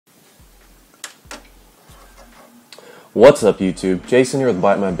What's up YouTube? Jason here with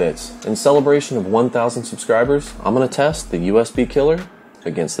Bite My Bits. In celebration of 1,000 subscribers, I'm going to test the USB killer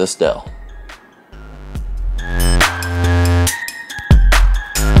against this Dell.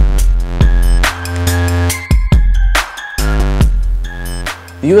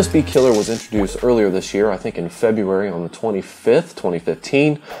 The USB killer was introduced earlier this year, I think in February on the 25th,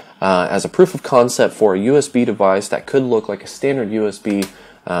 2015, as a proof of concept for a USB device that could look like a standard USB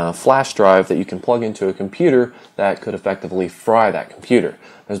flash drive that you can plug into a computer that could effectively fry that computer.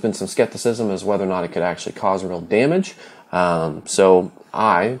 There's been some skepticism as whether or not it could actually cause real damage, so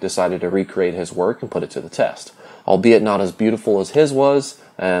I decided to recreate his work and put it to the test. Albeit not as beautiful as his was,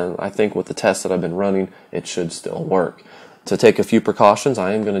 and I think with the tests that I've been running, it should still work. To take a few precautions,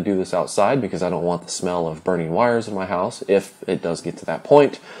 I am going to do this outside because I don't want the smell of burning wires in my house if it does get to that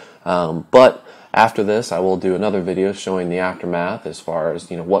point. But after this, I will do another video showing the aftermath as far as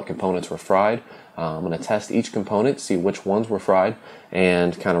what components were fried. I'm going to test each component, see which ones were fried,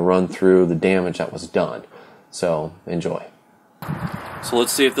 and kind of run through the damage that was done. So enjoy. So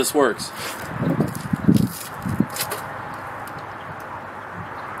let's see if this works.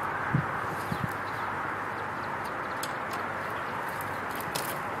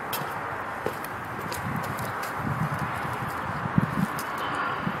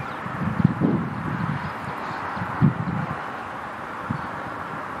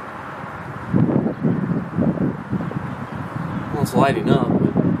 It's lighting up,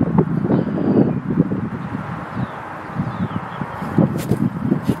 but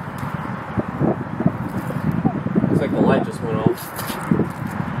looks like the light just went off.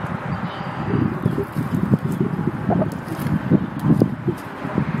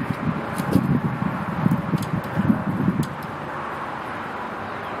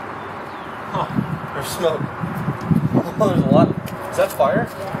 Huh, there's smoke. Oh, there's a lot. Is that fire?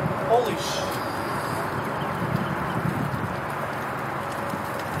 Holy sh!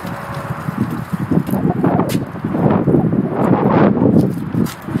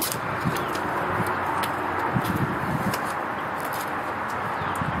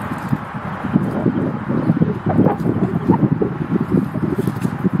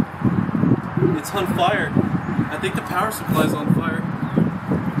 It's on fire. I think the power supply is on fire.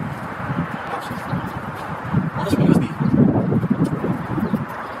 Oh, this USB.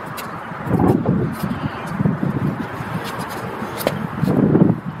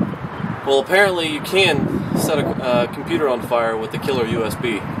 Well, apparently you can set a computer on fire with the killer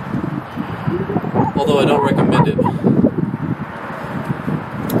USB. Although I don't recommend it.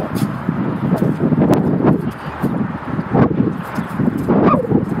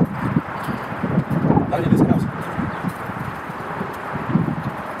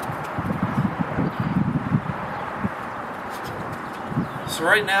 So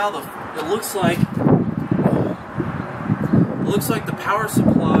right now, it looks like the power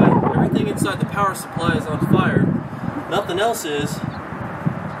supply, everything inside the power supply is on fire. Nothing else is.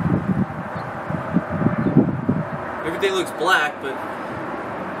 Everything looks black, but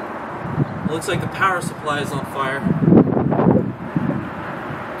it looks like the power supply is on fire.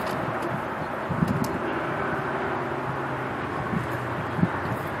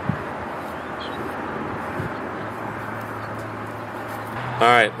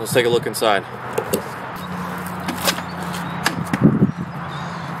 Alright, let's take a look inside.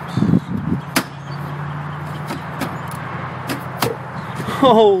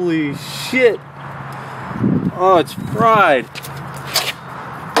 Holy shit! Oh, it's fried!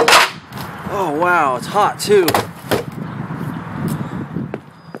 Oh wow, it's hot too.